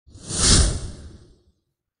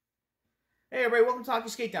Hey everybody, welcome to Hockey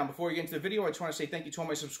Skate Down. Before we get into the video, I just want to say thank you to all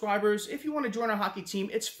my subscribers. If you want to join our hockey team,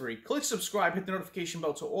 it's free. Click subscribe, hit the notification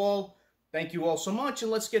bell to all. Thank you all so much,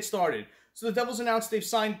 and let's get started. So the Devils announced they've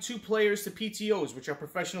signed 2 players to PTOs, which are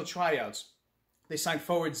professional tryouts. They signed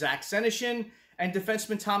forward Zach Senyshyn and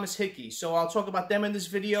defenseman Thomas Hickey. So I'll talk about them in this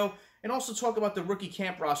video, and also talk about the rookie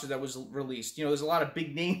camp roster that was released. You know, there's a lot of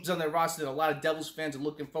big names on that roster that a lot of Devils fans are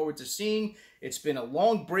looking forward to seeing. It's been a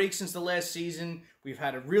long break since the last season. We've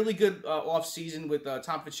had a really good offseason with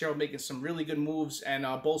Tom Fitzgerald making some really good moves and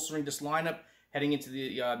bolstering this lineup heading into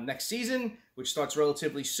the next season, which starts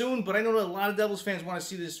relatively soon. But I know that a lot of Devils fans want to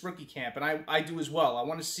see this rookie camp, and I do as well. I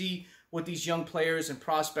want to see what these young players and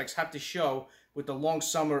prospects have to show with the long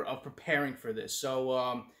summer of preparing for this.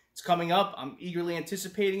 So it's coming up. I'm eagerly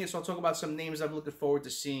anticipating it, so I'll talk about some names I'm looking forward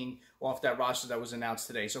to seeing off that roster that was announced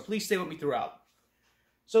today. So please stay with me throughout.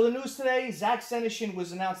 So the news today, Zach Senyshyn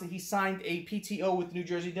was announced that he signed a PTO with the New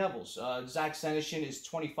Jersey Devils. Zach Senyshyn is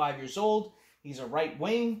 25 years old. He's a right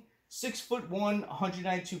wing, 6'1",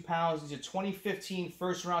 192 pounds. He's a 2015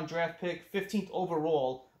 first-round draft pick, 15th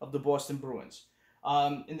overall of the Boston Bruins.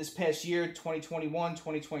 In this past year, 2021,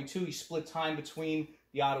 2022, he split time between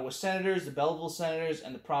the Ottawa Senators, the Belleville Senators,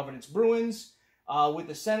 and the Providence Bruins. With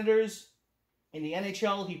the Senators, in the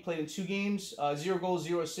NHL, he played in 2 games, 0 goals,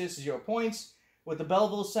 0 assists, 0 points. With the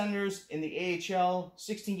Belleville Senators, in the AHL,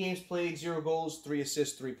 16 games played, 0 goals, 3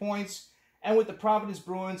 assists, 3 points. And with the Providence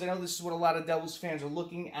Bruins, I know this is what a lot of Devils fans are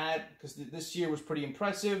looking at because this year was pretty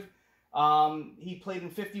impressive. He played in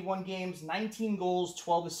 51 games, 19 goals,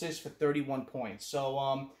 12 assists for 31 points.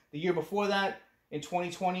 So the year before that, in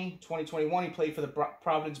 2020, 2021, he played for the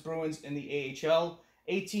Providence Bruins in the AHL.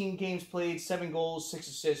 18 games played, 7 goals, 6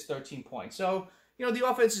 assists, 13 points. So, you know, the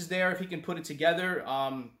offense is there if he can put it together.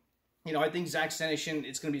 You know, I think Zach Senyshyn,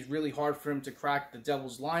 it's going to be really hard for him to crack the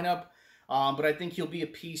Devils lineup. But I think he'll be a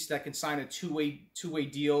piece that can sign a two-way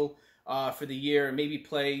deal for the year and maybe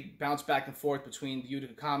bounce back and forth between the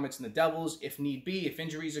Utica Comets and the Devils if need be, if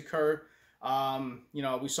injuries occur. You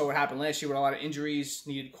know, we saw what happened last year with a lot of injuries,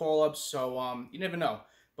 needed call-ups, so you never know.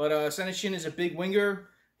 But Senyshyn is a big winger.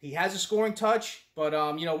 He has a scoring touch, but,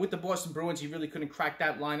 you know, with the Boston Bruins, he really couldn't crack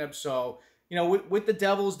that lineup. So, you know, with the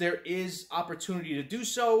Devils, there is opportunity to do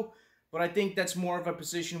so, but I think that's more of a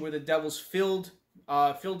position where the Devils filled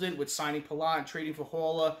it with signing Palat and trading for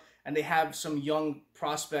Holla, and they have some young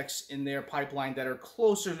prospects in their pipeline that are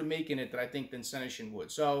closer to making it than I think than Senyshyn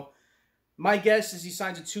would. So my guess is he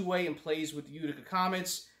signs a 2-way and plays with the Utica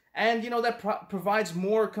Comets, and you know that provides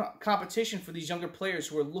more competition for these younger players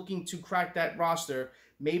who are looking to crack that roster.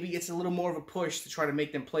 Maybe it's a little more of a push to try to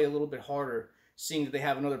make them play a little bit harder, seeing that they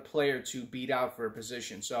have another player to beat out for a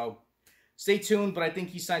position. So stay tuned, but I think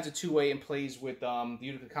he signs a 2-way and plays with the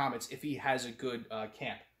Utica Comets if he has a good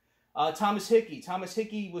camp. Thomas Hickey. Thomas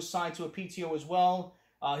Hickey was signed to a PTO as well.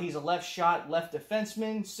 He's a left shot, left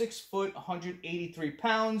defenseman, 6 foot, 183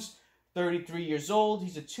 pounds, 33 years old.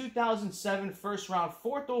 He's a 2007 first-round,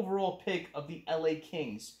 4th overall pick of the LA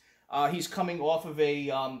Kings. He's coming off of a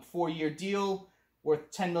 4-year deal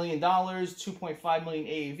worth $10 million, $2.5 million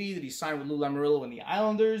AAV that he signed with Lou Lamoriello and the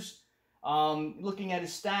Islanders. Looking at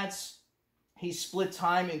his stats, he split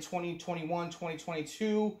time in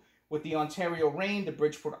 2021-2022 with the Ontario Reign, the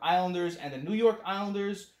Bridgeport Islanders, and the New York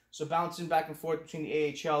Islanders. So bouncing back and forth between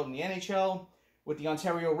the AHL and the NHL. With the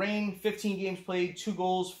Ontario Reign, 15 games played, 2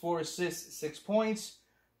 goals, 4 assists, 6 points.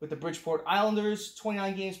 With the Bridgeport Islanders,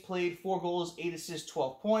 29 games played, 4 goals, 8 assists,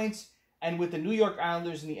 12 points. And with the New York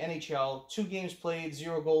Islanders in the NHL, 2 games played,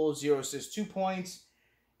 0 goals, 0 assists, 2 points.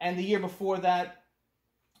 And the year before that,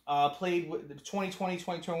 played with the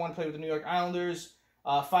 2020-2021, played with the New York Islanders.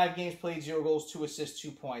 5 games played, 0 goals, 2 assists,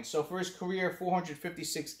 2 points. So for his career,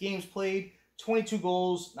 456 games played, 22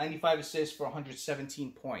 goals, 95 assists for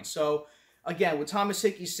 117 points. So again, with Thomas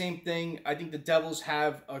Hickey, same thing. I think the Devils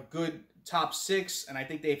have a good top 6, and I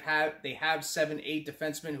think they have 7, 8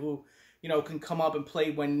 defensemen who, you know, can come up and play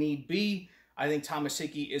when need be. I think Thomas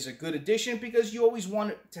Hickey is a good addition because you always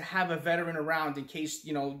want to have a veteran around in case,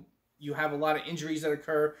 you know, you have a lot of injuries that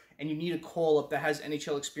occur and you need a call-up that has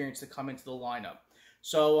NHL experience to come into the lineup.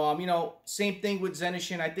 So, you know, same thing with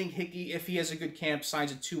Senyshyn. I think Hickey, if he has a good camp,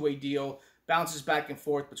 signs a 2-way deal, bounces back and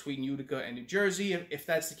forth between Utica and New Jersey. If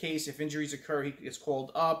that's the case, if injuries occur, he gets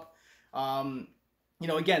called up. You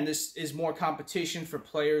know, again, this is more competition for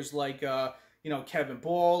players like, you know, Kevin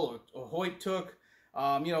Ball or Hoyt took.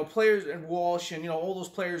 You know, players and Walsh and, you know, all those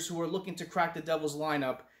players who are looking to crack the Devils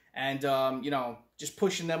lineup and, you know, just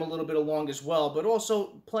pushing them a little bit along as well. But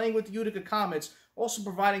also playing with the Utica Comets, also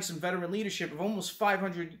providing some veteran leadership of almost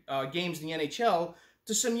 500 games in the NHL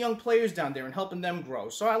to some young players down there and helping them grow.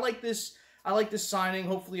 So I like this I like this signing.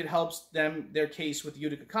 Hopefully it helps their case with the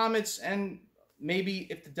Utica Comets, and maybe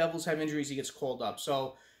if the Devils have injuries, he gets called up.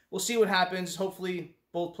 So we'll see what happens. Hopefully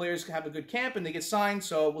both players can have a good camp and they get signed,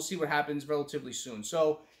 so we'll see what happens relatively soon.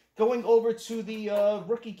 So going over to the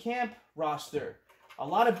rookie camp roster, a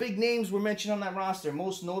lot of big names were mentioned on that roster,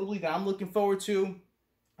 most notably that I'm looking forward to.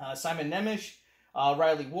 Simon Nemec,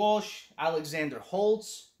 Riley Walsh, Alexander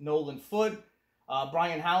Holtz, Nolan Foote,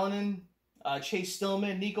 Brian Hallinan, Chase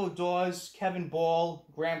Stillman, Nico Dawes, Kevin Ball,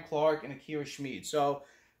 Graham Clark, and Akira Schmid. So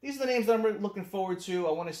these are the names that I'm looking forward to.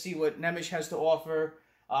 I want to see what Nemec has to offer.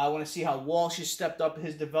 I want to see how Walsh has stepped up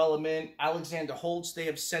his development. Alexander Holtz, they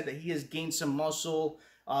have said that he has gained some muscle,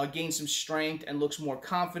 gained some strength, and looks more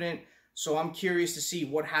confident. So I'm curious to see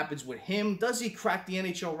what happens with him. Does he crack the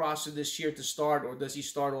NHL roster this year to start, or does he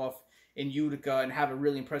start off in Utica and have a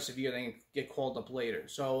really impressive year and get called up later?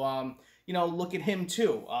 So, you know, look at him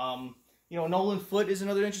too. You know, Nolan Foote is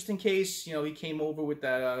another interesting case. You know, he came over with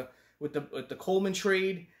that with the Coleman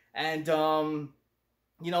trade, and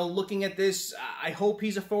you know, looking at this, I hope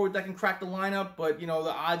he's a forward that can crack the lineup, but, you know,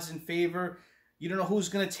 the odds in favor, you don't know who's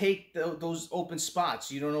going to take those open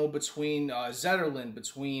spots. You don't know between Zetterlund,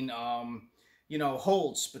 between, you know,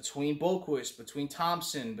 Holtz, between Boquist, between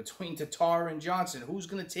Thompson, between Tatar and Johnson. Who's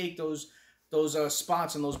going to take those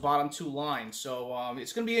spots in those bottom two lines? So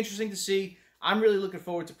it's going to be interesting to see. I'm really looking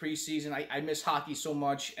forward to preseason. I miss hockey so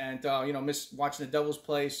much, and, you know, miss watching the Devils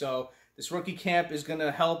play. So this rookie camp is going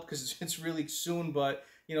to help because it's really soon, but,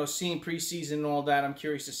 you know, seeing preseason and all that, I'm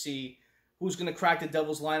curious to see who's going to crack the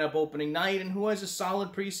Devils lineup opening night and who has a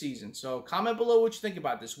solid preseason. So comment below what you think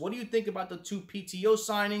about this. What do you think about the 2 PTO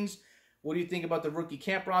signings? What do you think about the rookie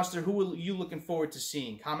camp roster? Who are you looking forward to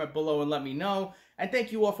seeing? Comment below and let me know. And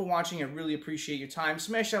thank you all for watching. I really appreciate your time.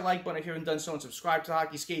 Smash that like button if you haven't done so, and subscribe to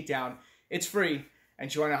Hockey Skate Down. It's free, and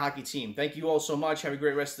join our hockey team. Thank you all so much. Have a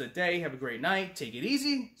great rest of the day. Have a great night. Take it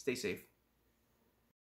easy. Stay safe.